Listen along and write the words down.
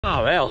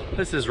Oh well,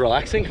 this is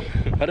relaxing.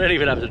 I don't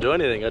even have to do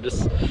anything. I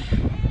just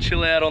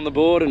chill out on the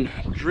board and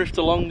drift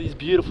along these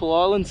beautiful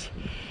islands.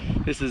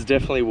 This is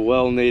definitely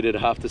well needed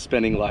after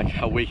spending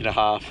like a week and a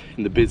half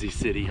in the busy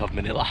city of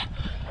Manila.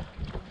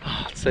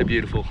 Oh, it's so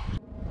beautiful.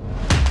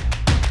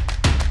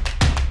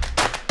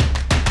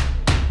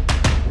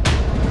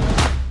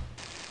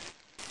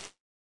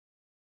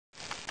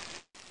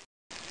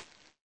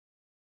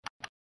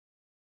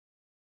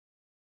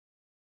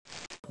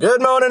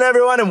 Good morning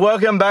everyone and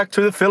welcome back to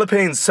the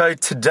Philippines. So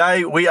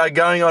today we are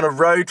going on a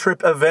road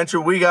trip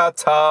adventure. We got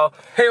Tal,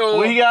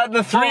 we got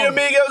the three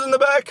amigos in the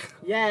back.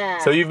 Yeah.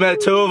 So you've met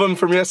two of them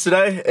from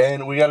yesterday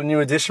and we got a new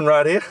addition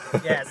right here.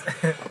 Yes.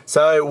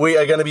 So we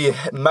are going to be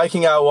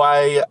making our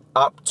way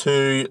up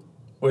to,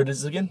 where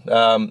is it again?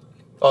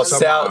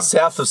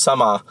 South of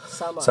Samar.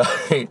 So,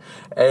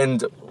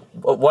 and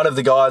one of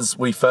the guys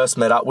we first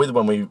met up with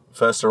when we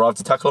first arrived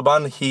to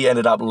Tacloban, he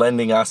ended up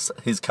lending us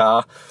his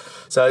car.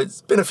 So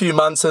it's been a few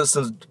months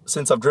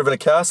since I've driven a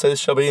car, so this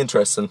shall be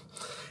interesting.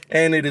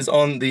 And it is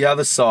on the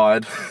other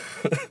side,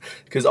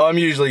 because I'm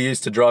usually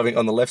used to driving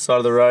on the left side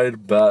of the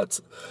road,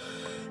 but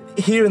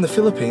here in the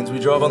Philippines, we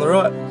drive on the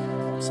right.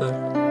 So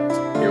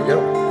here we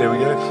go, here we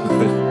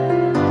go.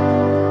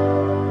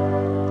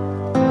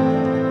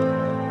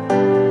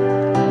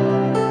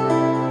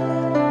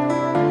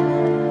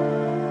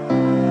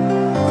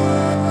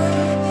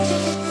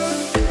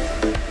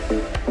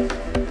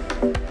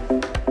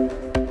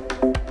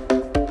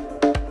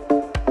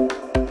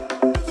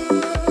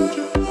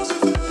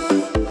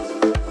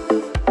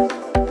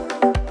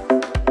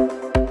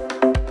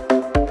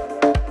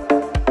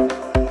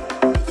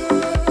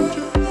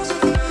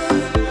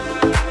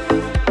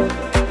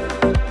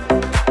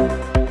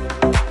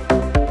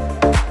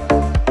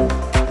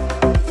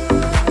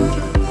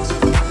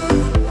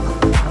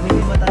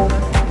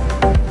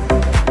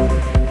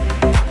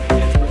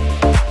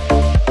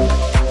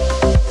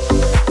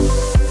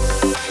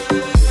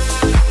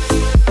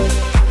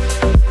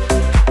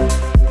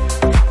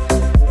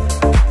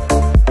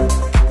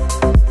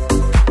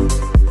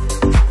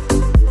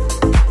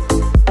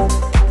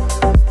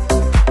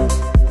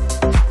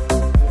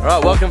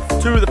 Welcome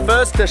to the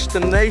first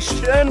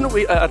destination.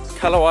 We are at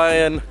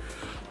Calawayan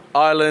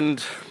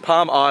Island,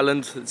 Palm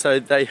Island. So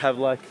they have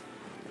like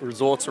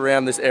resorts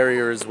around this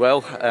area as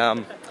well.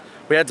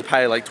 We had to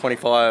pay like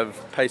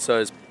 25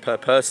 pesos per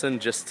person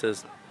just to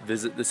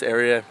visit this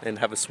area and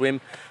have a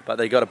swim, but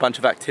they got a bunch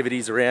of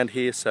activities around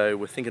here, so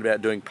we're thinking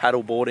about doing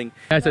paddle boarding.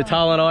 Okay, so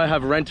Tal and I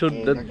have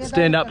rented the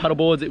stand-up paddle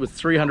boards. It was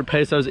 300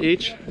 pesos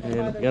each,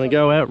 and we're gonna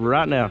go out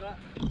right now.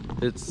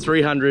 It's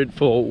 300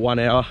 for 1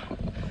 hour,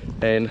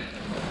 and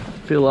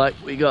feel like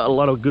we got a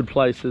lot of good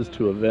places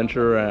to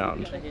adventure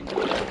around.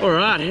 All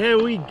right,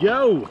 here we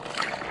go.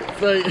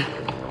 So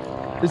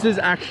this is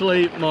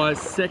actually my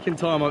second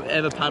time I've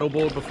ever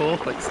paddleboard before,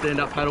 like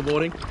stand-up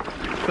paddleboarding.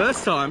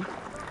 First time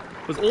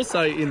was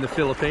also in the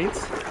Philippines,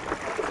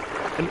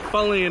 and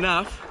funnily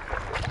enough,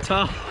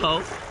 Tal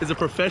is a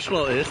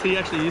professional at this. He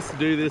actually used to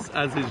do this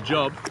as his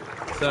job,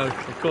 so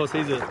of course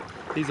he's a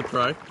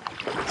pro.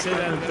 See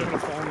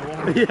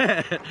that?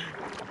 Yeah.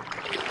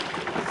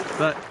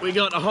 But we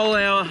got a whole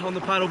hour on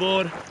the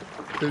paddleboard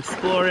to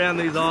explore around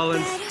these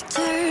islands.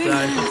 So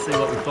let's see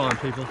what we find,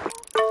 people.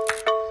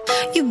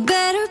 You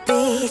better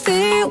be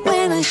there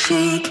when I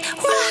shake.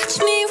 Watch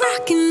me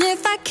rocking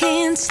if I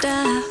can't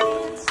stop.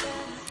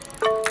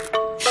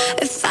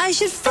 If I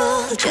should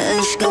fall,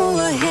 just go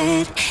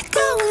ahead.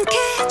 Go and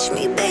catch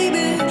me,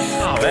 baby.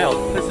 Oh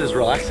well, this is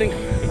relaxing.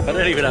 I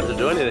don't even have to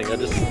do anything. I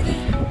just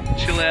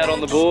chill out on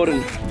the board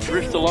and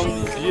drift along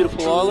these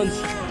beautiful islands.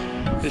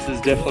 This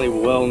is definitely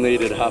well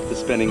needed after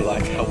spending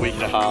like a week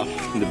and a half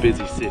in the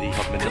busy city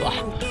of Manila.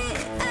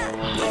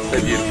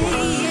 So beautiful.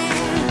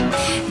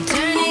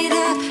 Turn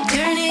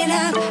it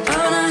up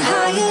on a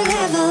higher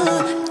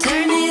level.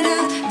 Turn it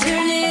up,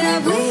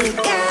 we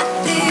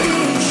got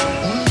this.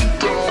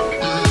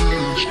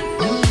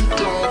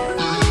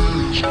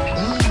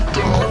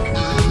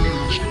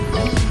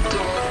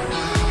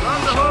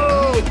 Run the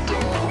hole!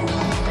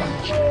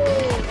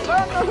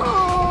 Run the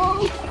hole!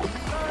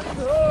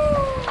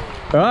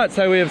 Alright,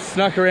 so we have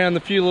snuck around the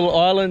few little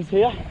islands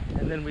here,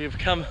 and then we've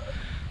come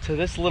to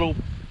this little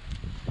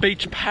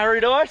beach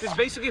paradise. It's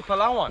basically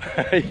Palawan.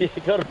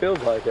 It kind of feels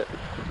like it.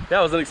 Yeah,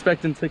 I wasn't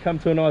expecting to come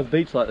to a nice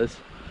beach like this.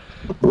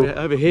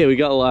 Over here we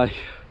got like,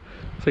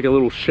 it's like a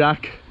little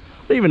shack.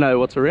 I don't even know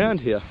what's around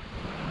here.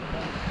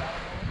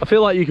 I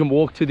feel like you can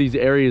walk to these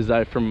areas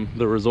though from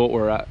the resort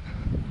we're at.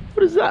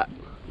 What is that?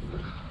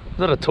 Is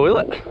that a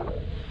toilet?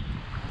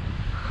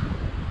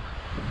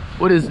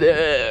 What is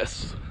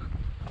this?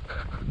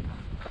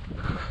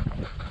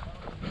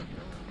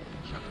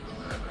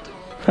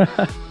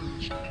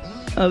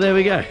 Oh, there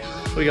we go.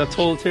 We got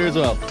toilets here as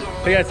well.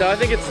 Okay, so I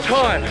think it's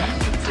time to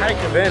take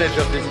advantage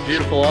of this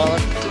beautiful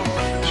island,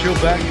 chill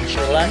back,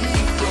 relax,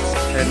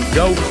 and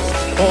go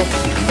for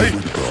a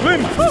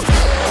swim.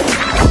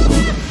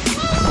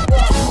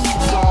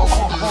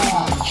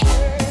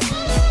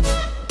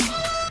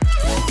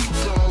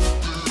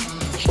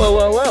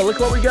 Well, look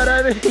what we got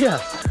over here.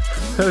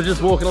 So we're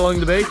just walking along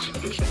the beach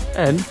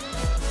and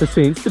there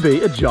seems to be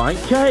a giant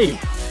cave.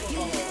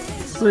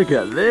 Look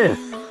at this.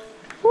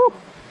 Woo.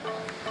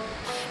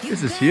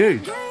 This is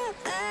huge.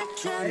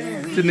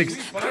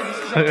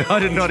 I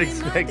did not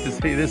expect to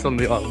see this on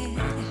the island.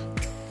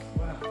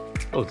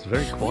 Oh, it's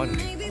very quiet.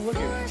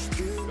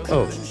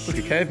 Oh, look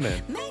at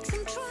caveman.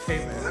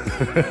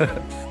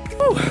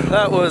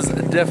 That was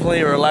definitely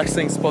a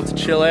relaxing spot to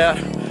chill out.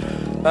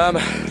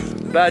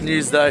 Bad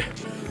news though,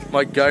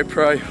 my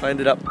GoPro, I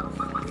ended up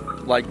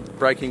like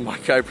breaking my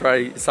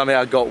GoPro.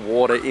 Somehow got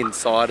water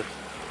inside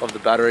of the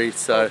battery,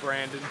 so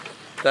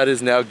that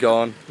is now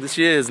gone. This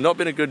year has not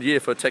been a good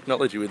year for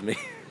technology with me.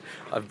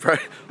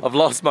 I've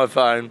lost my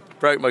phone,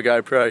 broke my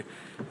GoPro,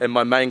 and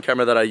my main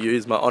camera that I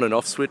use, my on and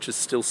off switch, is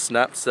still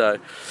snapped, so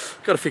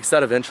got to fix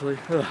that eventually.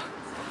 Ugh.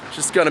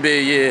 Just going to be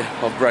a year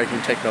of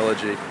breaking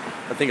technology.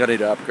 I think I need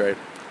to upgrade.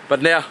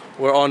 But now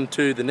we're on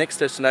to the next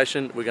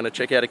destination. We're going to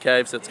check out a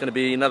cave, so it's going to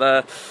be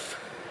another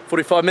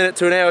 45 minute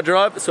to an hour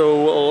drive,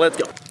 so let's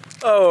go.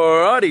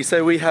 Alrighty,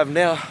 so we have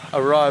now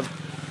arrived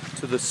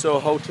to the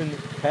Soholton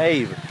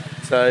Cave.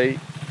 So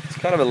it's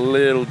kind of a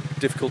little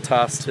difficult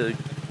task to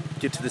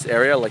get to this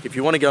area. Like if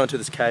you want to go into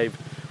this cave,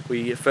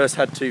 we first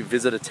had to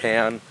visit a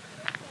town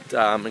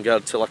and go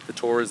to like the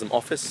tourism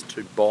office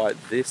to buy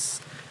this.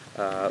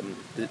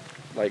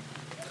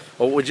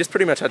 We just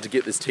pretty much had to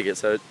get this ticket,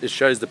 so it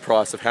shows the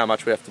price of how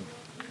much we have to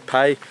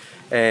pay,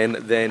 and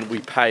then we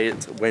pay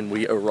it when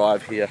we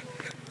arrive here.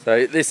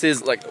 So this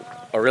is like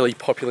a really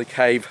popular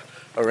cave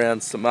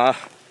around Samar,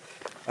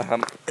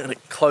 and it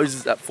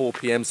closes at 4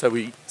 PM, so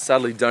we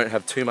sadly don't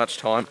have too much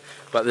time,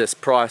 but this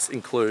price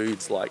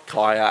includes like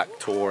kayak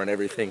tour and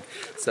everything,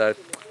 so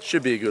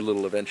should be a good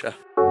little adventure.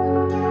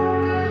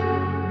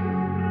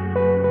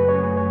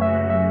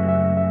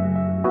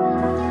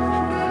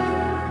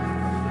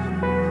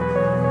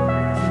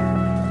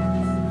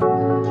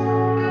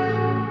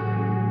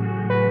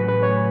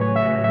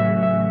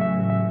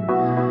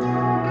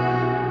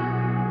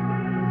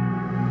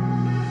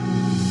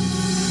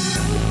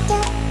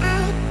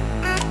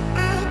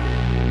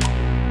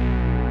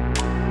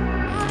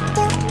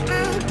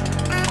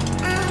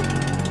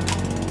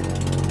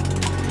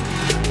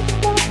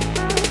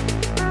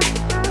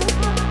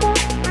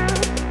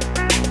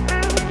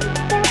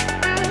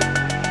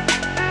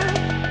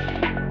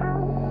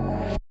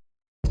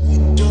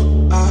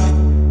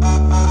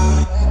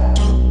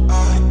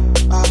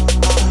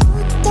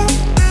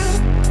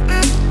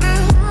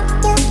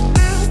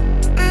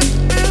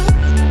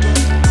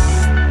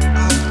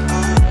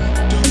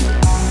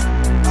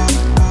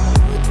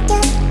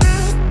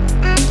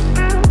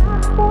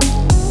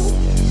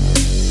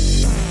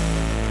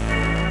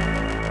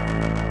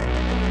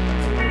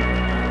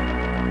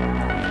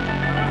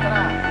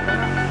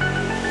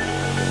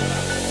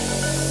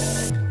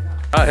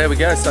 Here we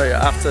go. So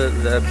after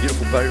the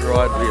beautiful boat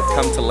ride, we have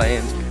come to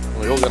land.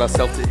 We all got our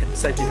safety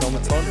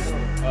helmets on.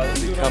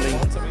 We're coming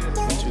into this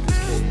cave.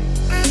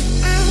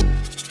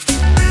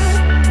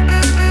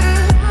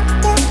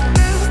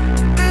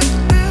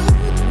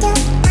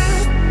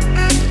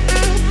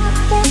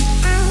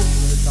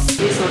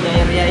 So the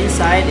area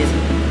inside is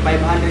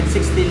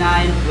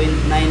 569.9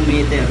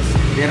 meters.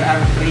 There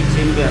are 3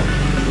 chambers,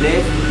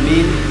 left,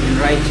 mid, and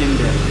right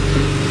chamber.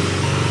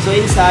 So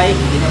inside,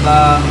 we have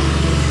a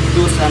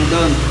do's and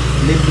don'ts.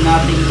 Leave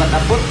nothing but a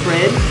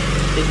footprint,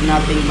 take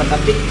nothing but a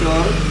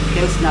picture,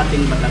 tells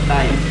nothing but a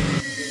time.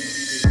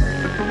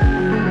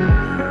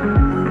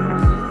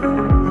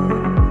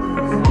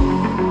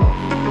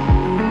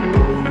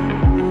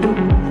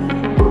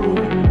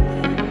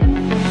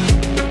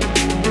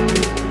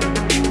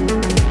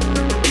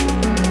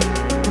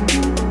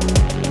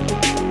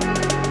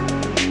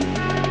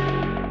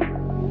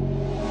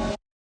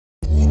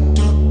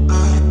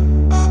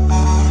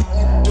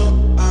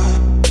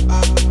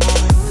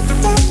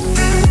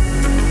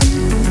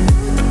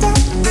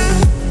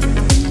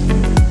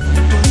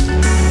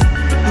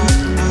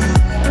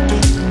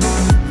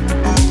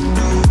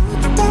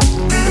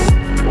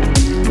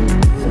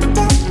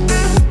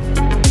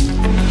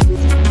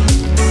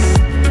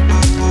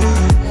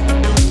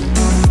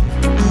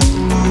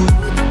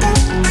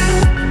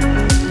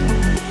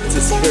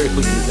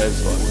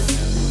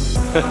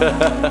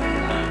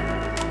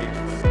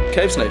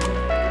 Cave snake.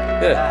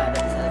 Yeah.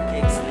 That's a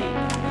cave snake.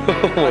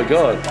 Oh my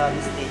god.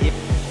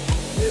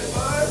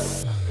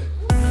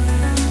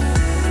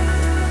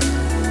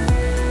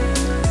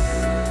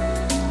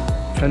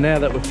 And now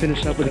that we're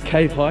finished up with the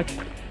cave hike,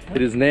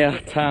 it is now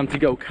time to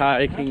go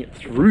kayaking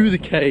through the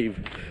cave.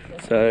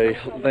 So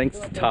thanks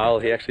to Tal,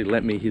 he actually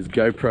lent me his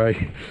GoPro,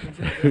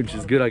 which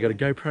is good. I got a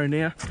GoPro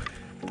now.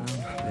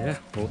 Yeah,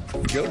 well,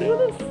 let's go do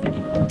this.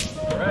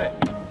 All right.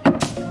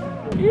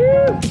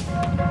 Yeah.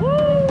 Woo.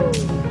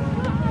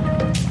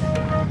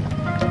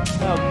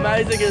 How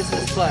amazing is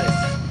this place?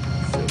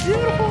 So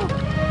beautiful.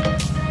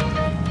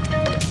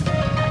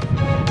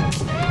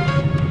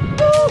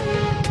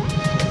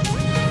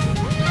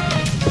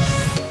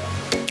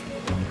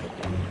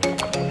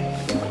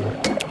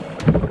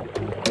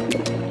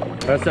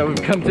 Alright, so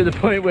we've come to the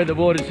point where the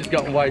water's just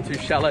gotten way too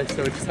shallow,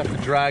 so we just have to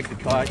drag the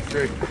kayak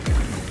through.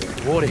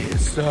 The water here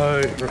is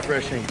so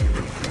refreshing.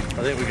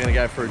 I think we're going to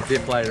go for a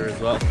dip later as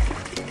well.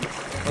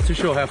 Not too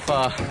sure how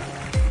far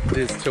it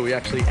is till we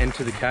actually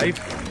enter the cave,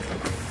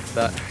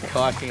 but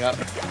kayaking up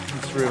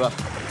this river,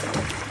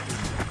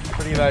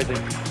 pretty amazing.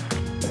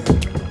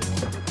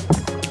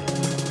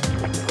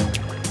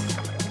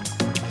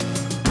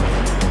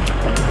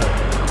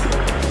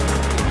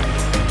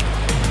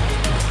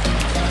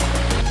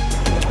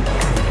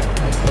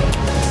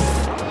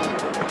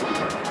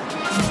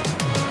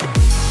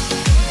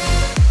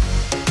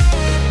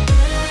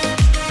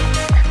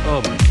 Oh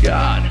my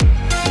God.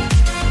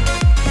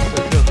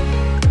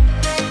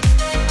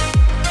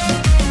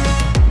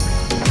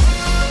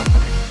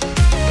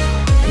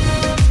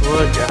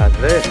 Look at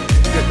this, it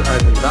just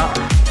opened up.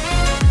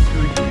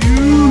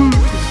 Huge.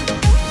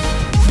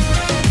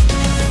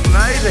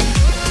 Amazing.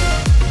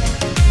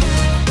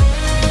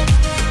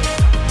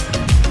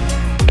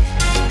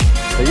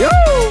 Yo!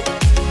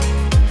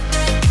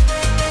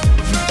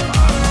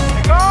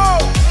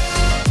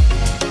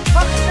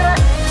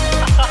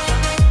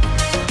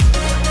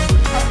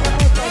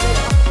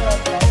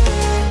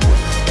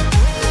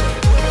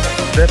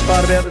 The best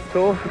part about this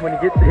tour, when you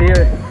get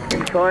here in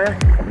the kayak,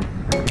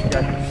 you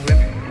go for a swim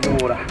in the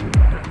water.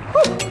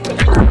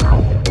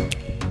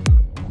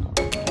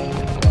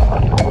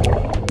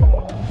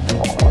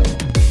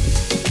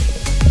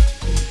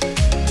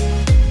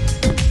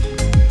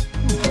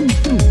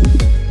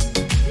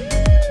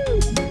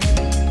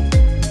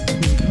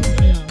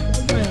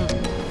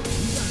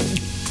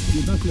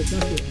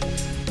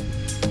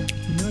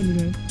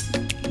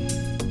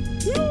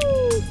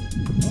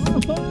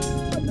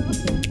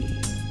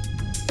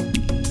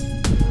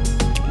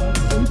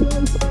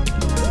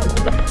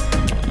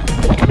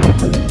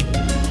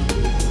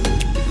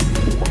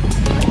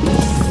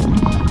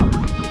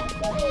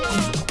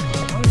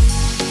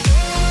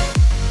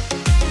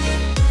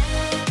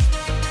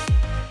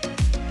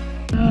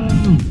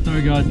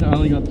 Sorry guys, I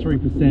only got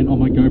 3% on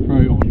my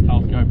GoPro, on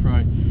Tal's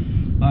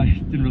GoPro. I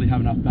didn't really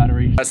have enough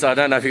battery. So I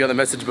don't know if you got the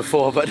message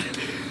before, but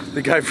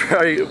the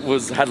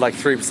GoPro had like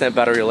 3%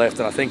 battery left,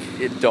 and I think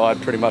it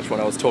died pretty much when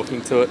I was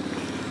talking to it.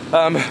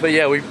 But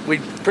yeah, we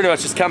pretty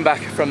much just come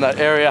back from that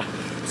area.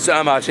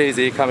 So much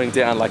easier coming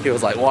down, like it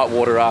was like white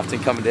water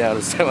rafting coming down. It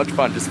was so much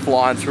fun just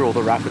flying through all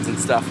the rapids and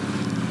stuff.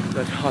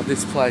 But oh,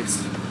 this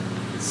place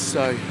is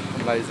so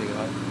amazing.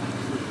 I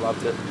absolutely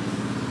loved it.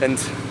 And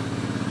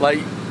like,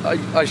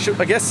 I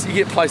guess you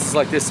get places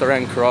like this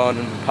around Coron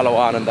and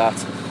Palawan and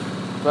that,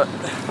 but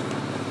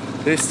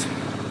this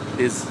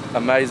is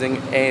amazing,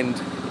 and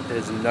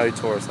there's no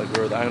tourists. Like,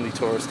 we're the only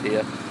tourist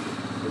here.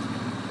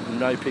 There's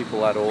no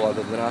people at all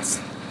other than us,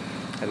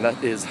 and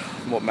that is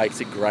what makes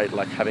it great,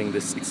 like having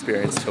this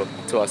experience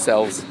to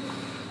ourselves.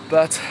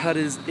 But that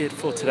is it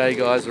for today,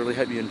 guys. I really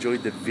hope you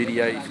enjoyed the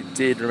video. If you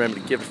did, remember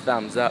to give it a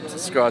thumbs up,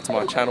 subscribe to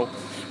my channel,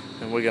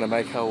 and we're gonna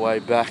make our way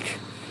back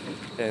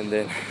and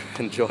then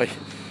enjoy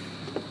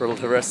for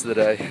the rest of the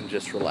day and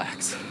just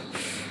relax.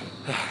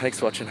 Thanks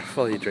for watching.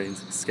 Follow your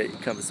dreams. Skate your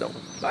comfort zone.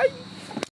 Bye.